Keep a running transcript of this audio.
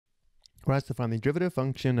We're asked to find the derivative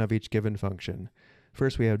function of each given function.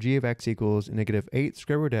 First, we have g of x equals negative 8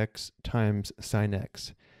 square root x times sine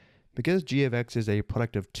x. Because g of x is a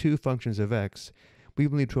product of two functions of x, we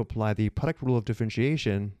will need to apply the product rule of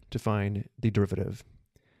differentiation to find the derivative.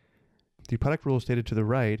 The product rule stated to the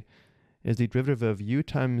right is the derivative of u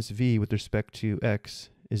times v with respect to x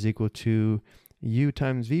is equal to u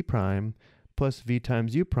times v prime plus v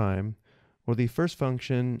times u prime, or the first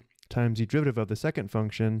function times the derivative of the second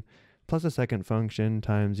function plus the second function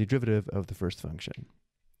times the derivative of the first function.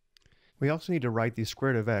 We also need to write the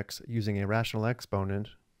square root of x using a rational exponent.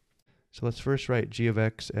 So let's first write g of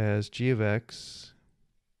x as g of x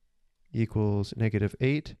equals negative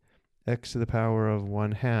 8 x to the power of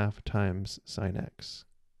 1/2 times sine x.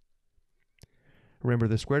 Remember,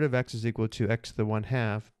 the square root of x is equal to x to the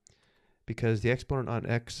 1/2 because the exponent on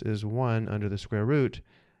x is 1 under the square root,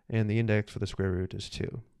 and the index for the square root is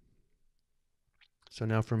 2. So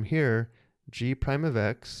now from here, g prime of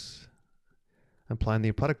x, applying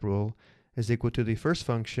the product rule, is equal to the first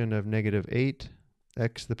function of negative 8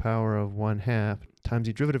 x to the power of 1/2 times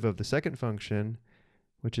the derivative of the second function,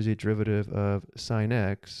 which is the derivative of sine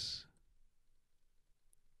x,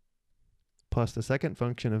 plus the second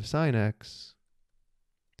function of sine x,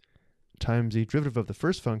 times the derivative of the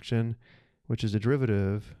first function, which is the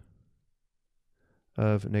derivative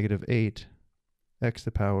of negative 8 x to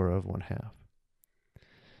the power of 1/2.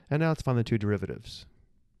 And now let's find the two derivatives.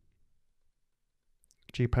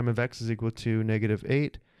 G prime of x is equal to negative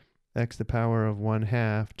 8 x to the power of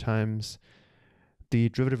 1/2 times the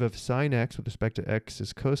derivative of sine x with respect to x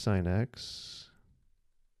is cosine x.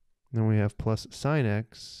 Then we have plus sine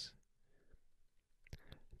x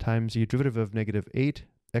times the derivative of negative 8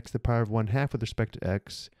 x to the power of 1/2 with respect to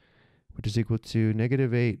x, which is equal to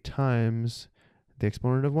negative 8 times the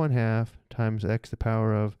exponent of 1/2 times x to the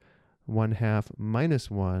power of 1/2 minus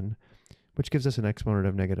 1, which gives us an exponent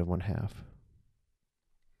of negative 1/2.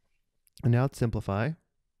 And now let's simplify.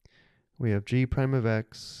 We have g prime of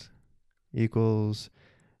x equals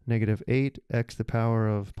negative 8 x to the power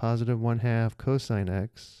of positive 1/2 cosine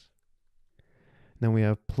x. Then we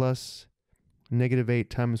have plus negative 8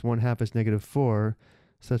 times 1/2 is negative 4.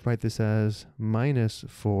 So let's write this as minus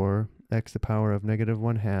 4 x to the power of negative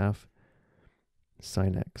 1/2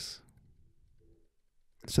 sine x.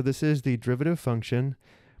 So this is the derivative function,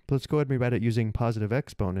 but let's go ahead and rewrite it using positive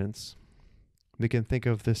exponents. We can think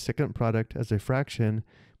of the second product as a fraction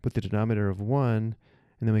with the denominator of 1,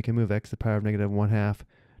 and then we can move x to the power of negative 1/2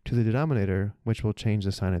 to the denominator, which will change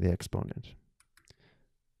the sign of the exponent.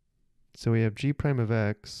 So we have g prime of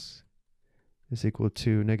x is equal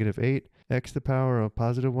to negative 8 x to the power of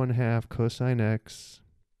positive 1/2 cosine x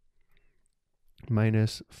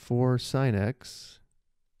minus 4 sine x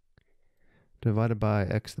divided by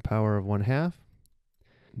x to the power of 1/2.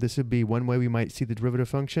 This would be one way we might see the derivative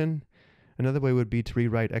function. Another way would be to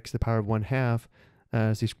rewrite x to the power of 1/2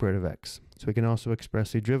 as the square root of x. So we can also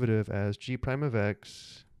express the derivative as g prime of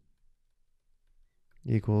x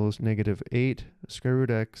equals negative 8 square root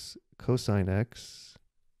x cosine x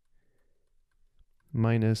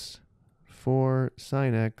minus 4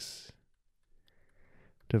 sine x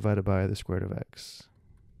divided by the square root of x.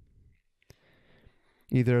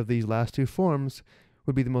 Either of these last two forms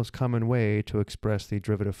would be the most common way to express the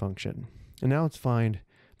derivative function. And now let's find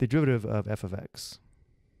the derivative of f of x.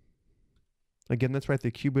 Again, let's write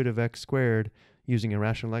the cube root of x squared using a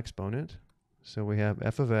rational exponent. So we have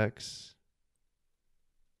f of x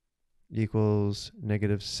equals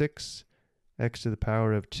negative 6 x to the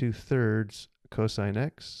power of 2/3 cosine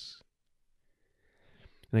x.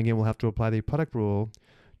 And again, we'll have to apply the product rule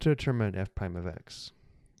to determine f prime of x.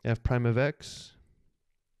 F prime of x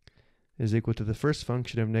is equal to the first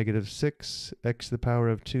function of negative 6 x to the power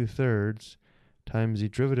of 2/3 times the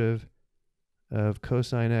derivative of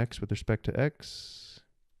cosine x with respect to x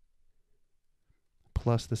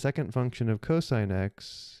plus the second function of cosine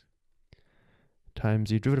x times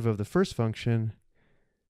the derivative of the first function,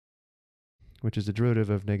 which is the derivative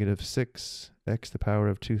of negative 6 x to the power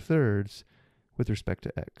of 2/3 with respect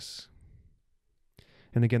to x.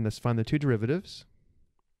 And again, let's find the two derivatives.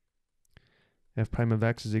 F prime of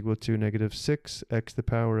x is equal to negative 6 x to the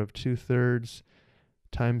power of 2/3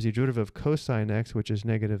 times the derivative of cosine x, which is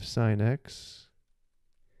negative sine x.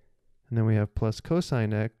 And then we have plus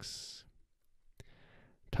cosine x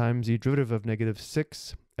times the derivative of negative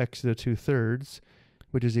 6 x to the 2/3,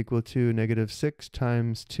 which is equal to negative 6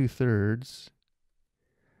 times 2/3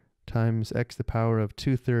 times x to the power of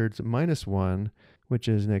 2/3 minus 1, which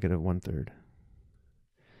is negative 1/3.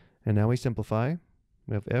 And now we simplify.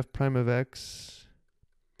 We have f prime of x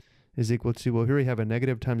is equal to, well, here we have a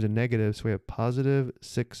negative times a negative, so we have positive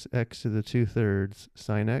 6x to the 2/3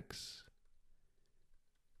 sine x,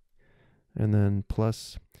 and then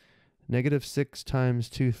plus negative 6 times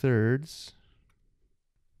 2/3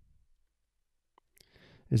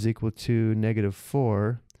 is equal to negative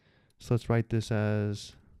 4. So let's write this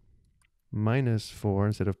as minus 4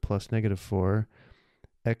 instead of plus negative 4.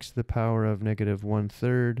 X to the power of negative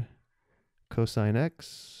 1/3 cosine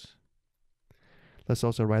x. Let's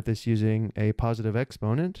also write this using a positive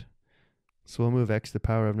exponent. So we'll move x to the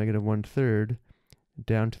power of negative 1/3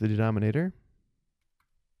 down to the denominator.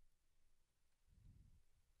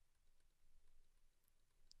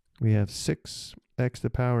 We have 6x to the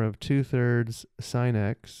power of 2/3 sine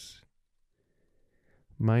x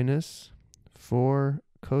minus 4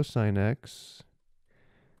 cosine x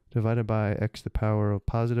divided by x to the power of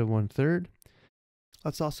positive 1/3.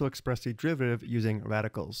 Let's also express the derivative using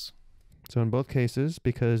radicals. So in both cases,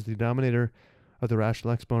 because the denominator of the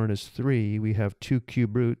rational exponent is 3, we have 2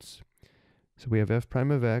 cube roots. So we have f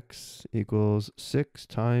prime of x equals 6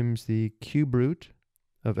 times the cube root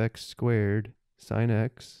of x squared sine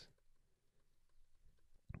x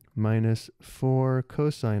minus 4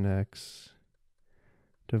 cosine x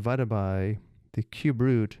divided by the cube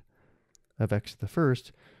root of x to the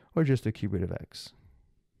first, or just the cube root of x.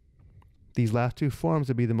 These last two forms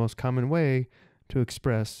would be the most common way to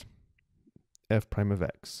express f prime of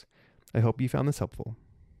x. I hope you found this helpful.